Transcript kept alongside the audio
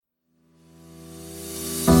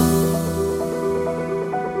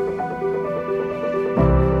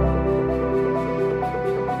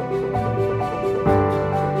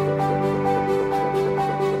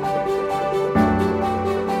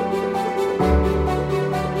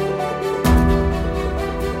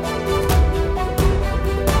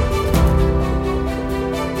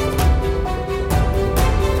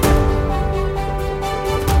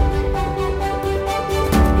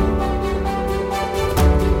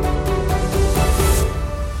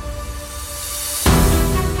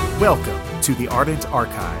Welcome to the Ardent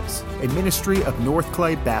Archives, a ministry of North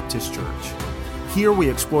Clay Baptist Church. Here we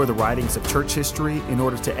explore the writings of church history in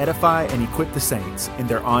order to edify and equip the saints in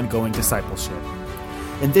their ongoing discipleship.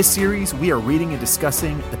 In this series, we are reading and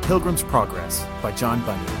discussing The Pilgrim's Progress by John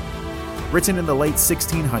Bunyan. Written in the late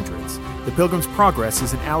 1600s, The Pilgrim's Progress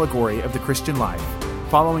is an allegory of the Christian life,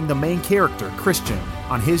 following the main character, Christian,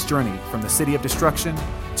 on his journey from the city of destruction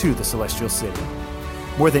to the celestial city.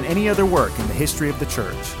 More than any other work in the history of the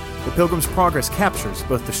church, The Pilgrim's Progress captures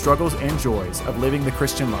both the struggles and joys of living the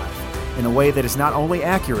Christian life in a way that is not only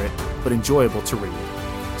accurate, but enjoyable to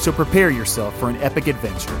read. So prepare yourself for an epic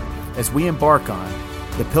adventure as we embark on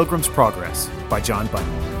The Pilgrim's Progress by John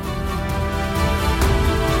Bunyan.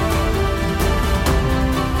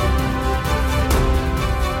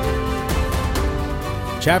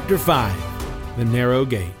 Chapter 5, The Narrow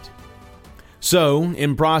Gate. So,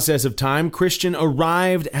 in process of time, Christian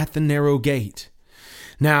arrived at the narrow gate.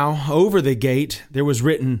 Now, over the gate there was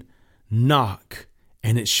written, "Knock,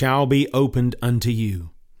 and it shall be opened unto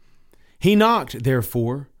you." He knocked,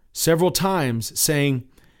 therefore, several times, saying,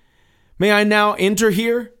 "May I now enter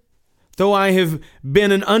here, though I have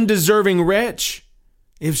been an undeserving wretch?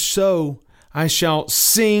 If so, I shall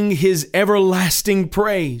sing his everlasting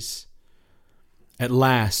praise." At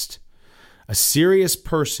last, a serious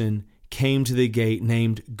person came to the gate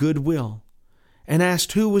named Goodwill, and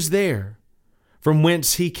asked who was there, from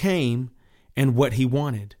whence he came, and what he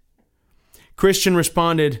wanted. Christian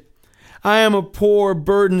responded, "I am a poor,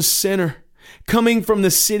 burdened sinner, coming from the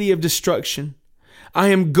city of destruction. I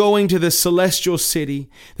am going to the celestial city,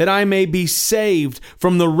 that I may be saved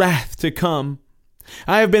from the wrath to come.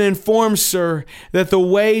 I have been informed, sir, that the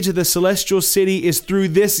way to the celestial city is through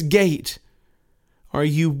this gate. Are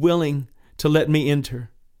you willing to let me enter?"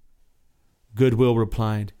 Goodwill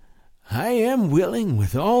replied, "I am willing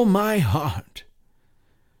with all my heart."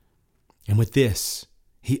 And with this,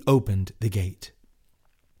 he opened the gate.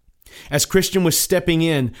 As Christian was stepping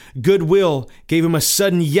in, Goodwill gave him a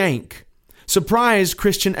sudden yank. Surprised,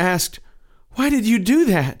 Christian asked, "Why did you do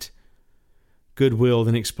that?" Goodwill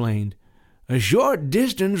then explained, "A short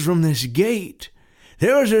distance from this gate,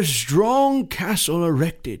 there is a strong castle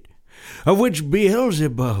erected, of which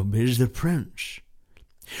Beelzebub is the prince.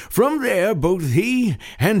 From there both he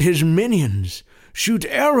and his minions shoot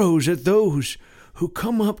arrows at those who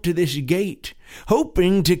come up to this gate,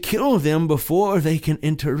 hoping to kill them before they can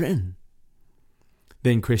enter in."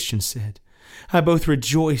 Then Christian said, "I both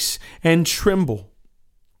rejoice and tremble."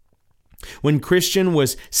 When Christian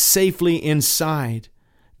was safely inside,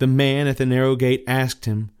 the man at the narrow gate asked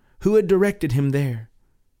him who had directed him there.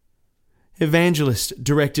 "Evangelist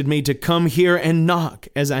directed me to come here and knock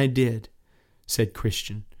as I did," said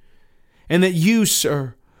Christian, "and that you,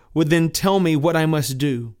 sir, would then tell me what I must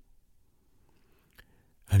do."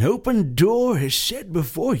 "An open door is set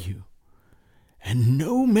before you, and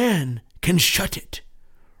no man can shut it,"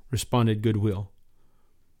 responded Goodwill.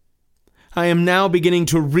 "I am now beginning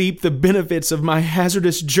to reap the benefits of my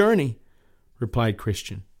hazardous journey," replied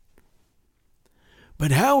Christian.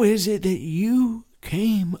 "But how is it that you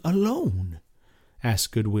came alone?"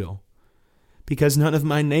 asked Goodwill. "Because none of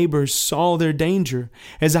my neighbors saw their danger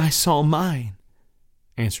as I saw mine,"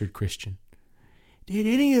 answered Christian. "Did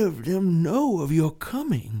any of them know of your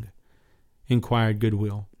coming?" inquired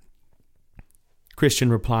Goodwill. Christian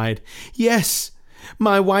replied, "Yes,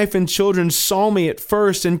 my wife and children saw me at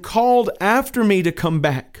first and called after me to come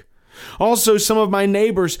back. Also, some of my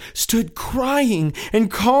neighbors stood crying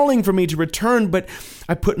and calling for me to return, but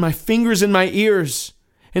I put my fingers in my ears,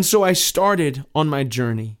 and so I started on my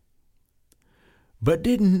journey." "But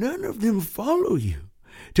did none of them follow you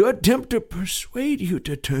to attempt to persuade you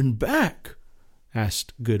to turn back?"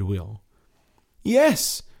 asked Goodwill.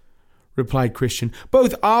 "Yes," replied Christian.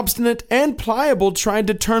 "Both Obstinate and Pliable tried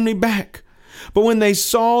to turn me back. But when they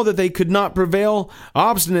saw that they could not prevail,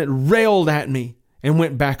 Obstinate railed at me and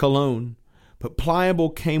went back alone. But Pliable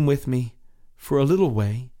came with me for a little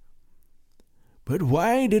way." "But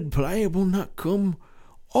why did Pliable not come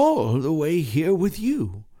all the way here with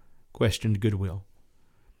you?" questioned Goodwill.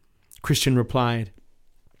 Christian replied,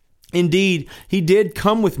 "Indeed, he did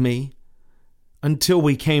come with me, until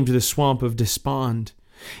we came to the swamp of Despond,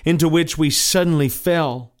 into which we suddenly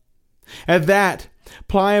fell. At that,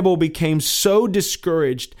 Pliable became so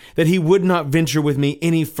discouraged that he would not venture with me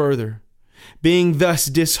any further. Being thus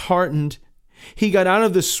disheartened, he got out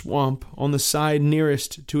of the swamp on the side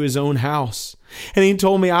nearest to his own house, and he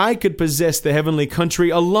told me I could possess the heavenly country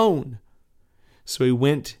alone. So he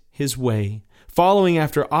went his way, following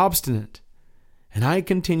after Obstinate, and I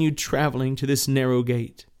continued traveling to this narrow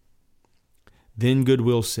gate." Then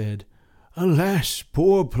Goodwill said, Alas,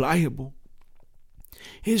 poor Pliable!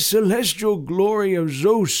 Is celestial glory of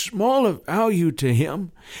so small a value to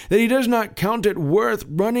him that he does not count it worth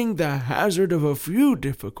running the hazard of a few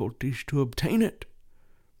difficulties to obtain it?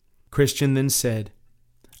 Christian then said,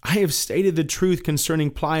 I have stated the truth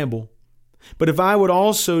concerning Pliable, but if I would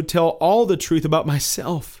also tell all the truth about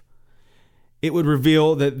myself, it would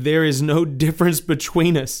reveal that there is no difference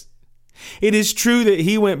between us. It is true that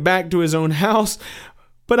he went back to his own house,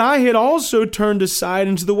 but I had also turned aside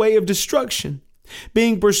into the way of destruction,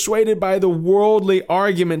 being persuaded by the worldly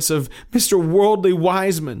arguments of Mr. Worldly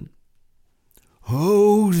Wiseman.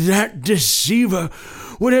 Oh, that deceiver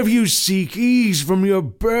would have you seek ease from your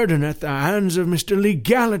burden at the hands of Mr.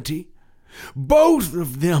 Legality. Both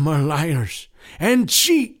of them are liars and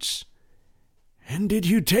cheats. And did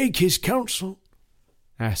you take his counsel?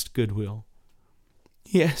 Asked Goodwill.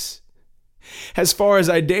 Yes, as far as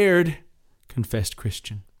I dared, confessed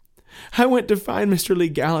Christian. I went to find Mr.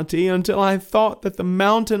 Legality until I thought that the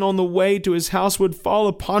mountain on the way to his house would fall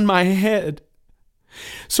upon my head.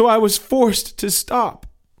 So I was forced to stop.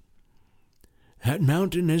 That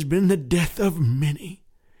mountain has been the death of many,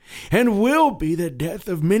 and will be the death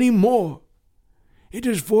of many more. It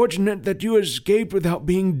is fortunate that you escaped without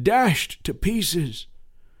being dashed to pieces,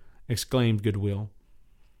 exclaimed Goodwill.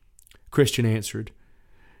 Christian answered,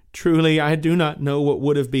 Truly, I do not know what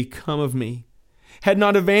would have become of me had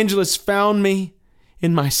not Evangelist found me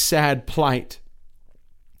in my sad plight.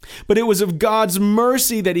 But it was of God's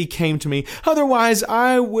mercy that he came to me. Otherwise,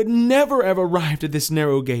 I would never have arrived at this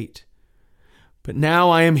narrow gate. But now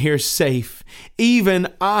I am here safe, even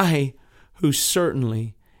I, who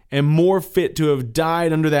certainly am more fit to have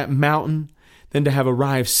died under that mountain than to have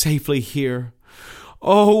arrived safely here.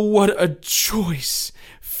 Oh, what a choice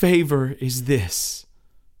favor is this!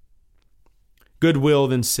 Goodwill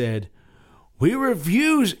then said, We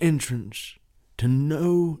refuse entrance to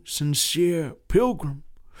no sincere pilgrim,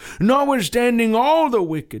 notwithstanding all the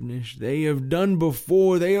wickedness they have done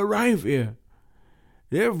before they arrive here.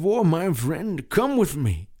 Therefore, my friend, come with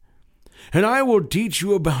me, and I will teach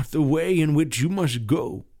you about the way in which you must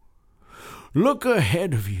go. Look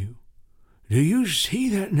ahead of you. Do you see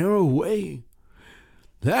that narrow way?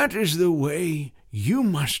 That is the way you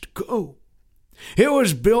must go. It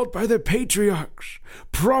was built by the patriarchs,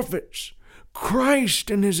 prophets,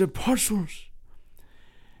 Christ and his apostles,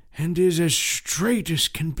 and is as straight as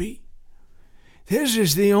can be. This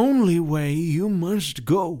is the only way you must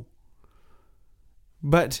go.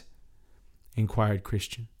 But, inquired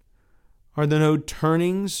Christian, are there no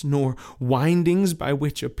turnings nor windings by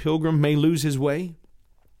which a pilgrim may lose his way?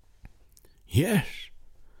 Yes,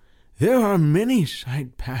 there are many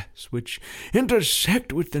side paths which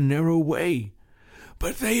intersect with the narrow way,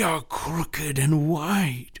 but they are crooked and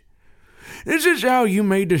wide. This is how you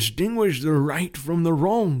may distinguish the right from the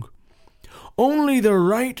wrong. Only the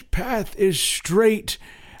right path is straight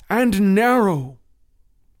and narrow.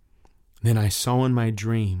 Then I saw in my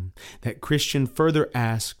dream that Christian further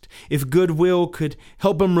asked if Goodwill could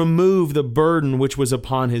help him remove the burden which was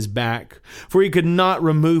upon his back, for he could not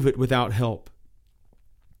remove it without help.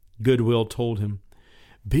 Goodwill told him,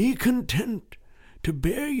 Be content to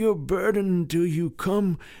bear your burden until you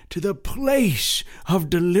come to the place of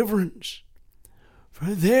deliverance, for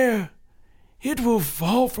there it will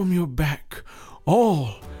fall from your back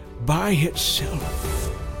all by itself.